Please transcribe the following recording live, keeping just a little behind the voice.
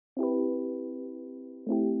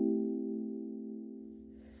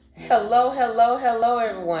Hello, hello, hello,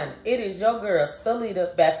 everyone. It is your girl,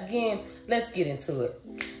 Stalita, back again. Let's get into it.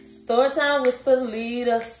 Story time with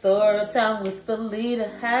Stalita, story time with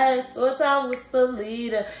Stalita. Hey, story time with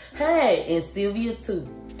Stalita. Hey, and Sylvia too.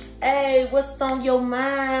 Hey, what's on your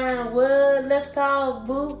mind? Well, let's talk,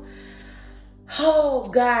 boo. Oh,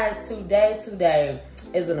 guys, today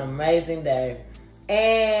is an amazing day.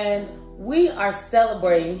 And we are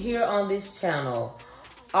celebrating here on this channel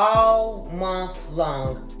all month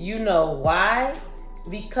long. You know why?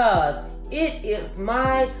 Because it is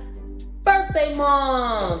my birthday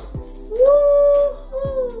month.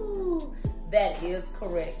 Woo-hoo! That is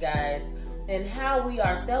correct, guys. And how we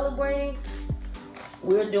are celebrating,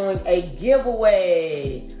 we're doing a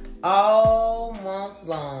giveaway all month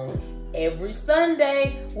long. Every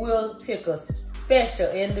Sunday, we'll pick a special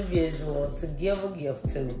individual to give a gift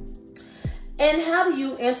to. And how do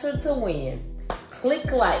you enter to win?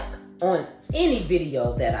 Click like on any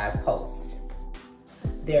video that I post.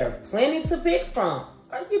 There are plenty to pick from,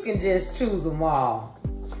 or you can just choose them all.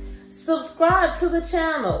 Subscribe to the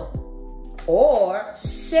channel or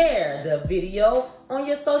share the video on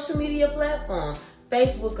your social media platform,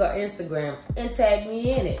 Facebook or Instagram, and tag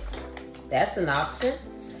me in it. That's an option.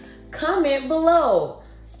 Comment below.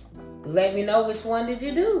 Let me know which one did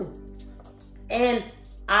you do. And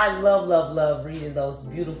I love reading those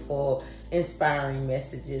beautiful, inspiring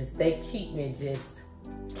messages. They keep me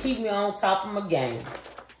on top of my game.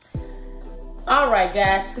 All right,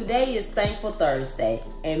 guys, today is Thankful Thursday.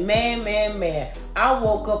 And man, I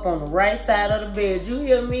woke up on the right side of the bed. You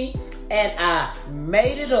hear me? And I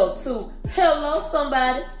made it up to hello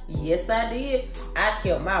somebody. Yes, I did. I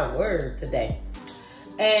kept my word today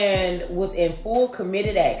and was in full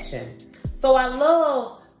committed action. So I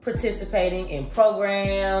love participating in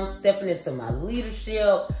programs, stepping into my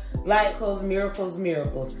leadership,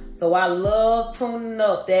 miracles. So I love tuning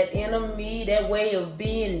up that inner me, that way of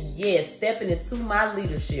being, yes, stepping into my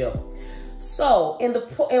leadership. So in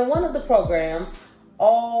one of the programs,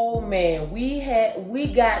 oh man, we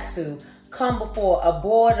got to come before a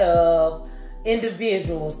board of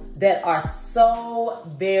individuals that are so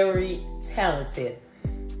very talented.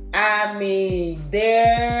 I mean,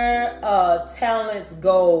 their talents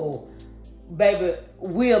go, baby,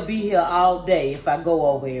 we'll be here all day if I go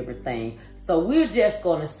over everything. So we're just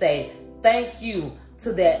going to say thank you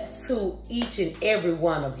to each and every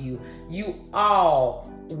one of you. You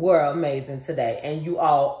all were amazing today, and you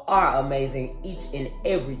all are amazing each and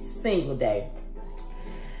every single day.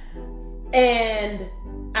 And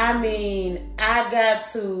I mean, I got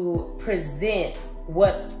to present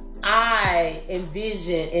what I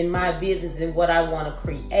envision in my business and what I want to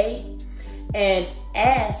create, and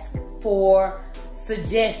ask for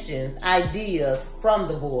suggestions, ideas from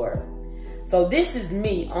the board. So this is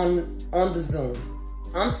me on the Zoom.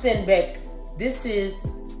 I'm sitting back. This is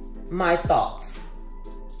my thoughts.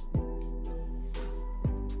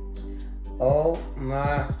 Oh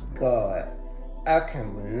my God. I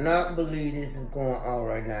cannot believe this is going on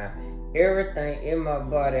right now. Everything in my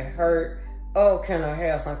body hurt. Oh, can I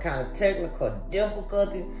have some kind of technical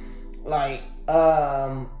difficulty? Like,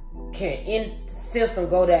 can any system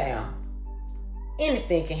go down?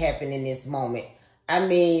 Anything can happen in this moment. I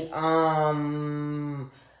mean,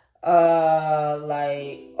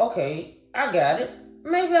 like, okay, I got it.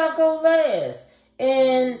 Maybe I'll go last.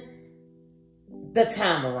 And the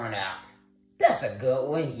time will run out. That's a good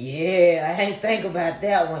one. Yeah, I ain't think about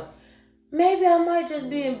that one. Maybe I might just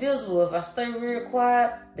be invisible. If I stay real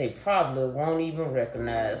quiet, they probably won't even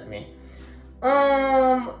recognize me.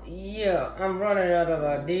 Yeah, I'm running out of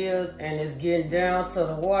ideas, and it's getting down to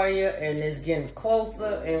the wire, and it's getting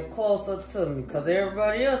closer and closer to me, because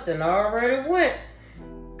everybody else done already went.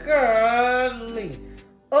 Golly.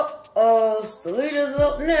 Uh-oh, Stalita's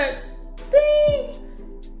up next. Ding!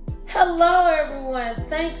 Hello, everyone.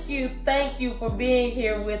 Thank you for being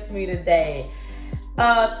here with me today.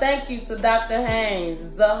 Thank you to Dr. Haynes,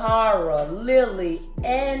 Zahara, Lily,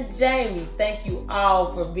 and Jamie. Thank you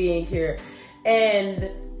all for being here. And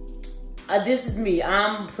this is me.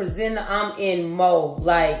 I'm in mode,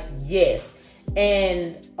 like, yes.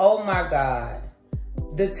 And oh my God,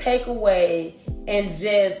 the takeaway, and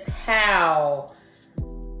just how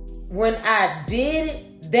when I did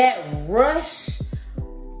it, that rush,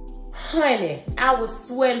 honey, I was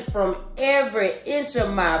sweating from every inch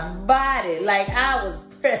of my body. Like, I was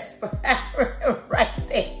perspiring right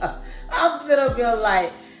there. I'm sitting up here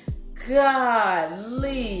like,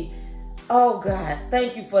 golly. Oh God,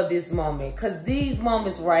 thank you for this moment. Because these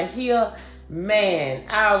moments right here, man,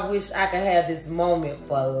 I wish I could have this moment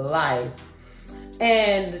for life.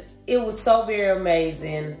 And it was so very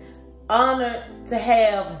amazing. honored to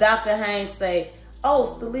have Dr. Haynes say, oh,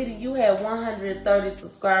 Stalita, you had 130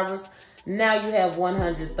 subscribers. Now you have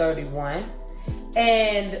 131.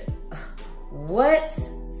 And what?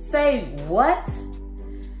 Say what?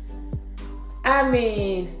 I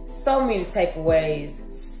mean, so many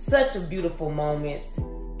takeaways, such a beautiful moment.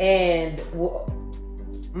 And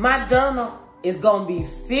my journal is going to be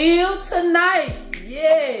filled tonight.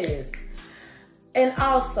 Yes. And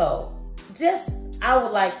also, I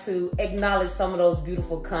would like to acknowledge some of those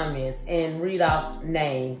beautiful comments and read off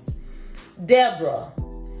names. Deborah,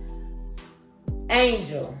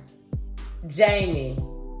 Angel, Jamie,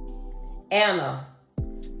 Anna,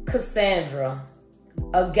 Cassandra,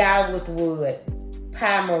 A Guy with Wood,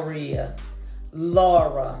 Pi Maria,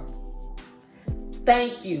 Laura.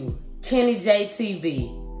 Thank you. Kenny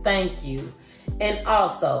JTV, thank you. And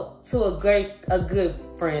also to a good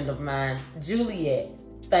friend of mine, Juliet,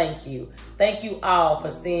 thank you. Thank you all for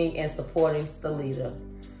seeing and supporting Stalita.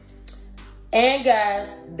 And guys,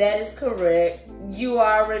 that is correct. You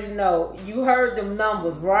already know. You heard them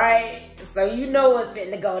numbers, right? So you know what's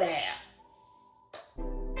fitting to go down.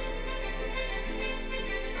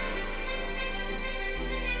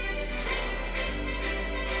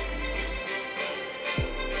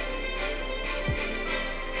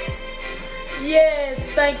 Yes,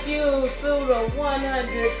 thank you to the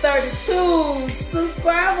 132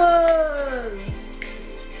 subscribers.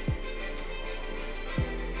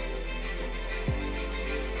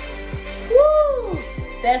 Woo!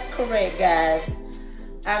 That's correct, guys.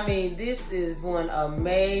 I mean, this is one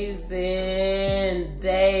amazing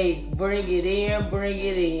day. Bring it in, bring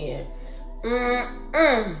it in.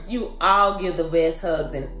 You all give the best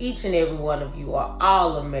hugs, and each and every one of you are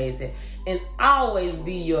all amazing. And always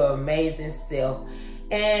be your amazing self.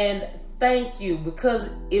 And thank you, because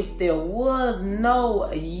if there was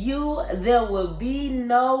no you, there would be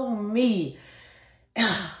no me.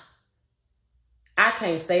 I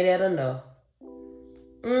can't say that enough.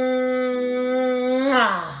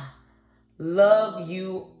 Love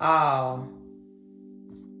you all.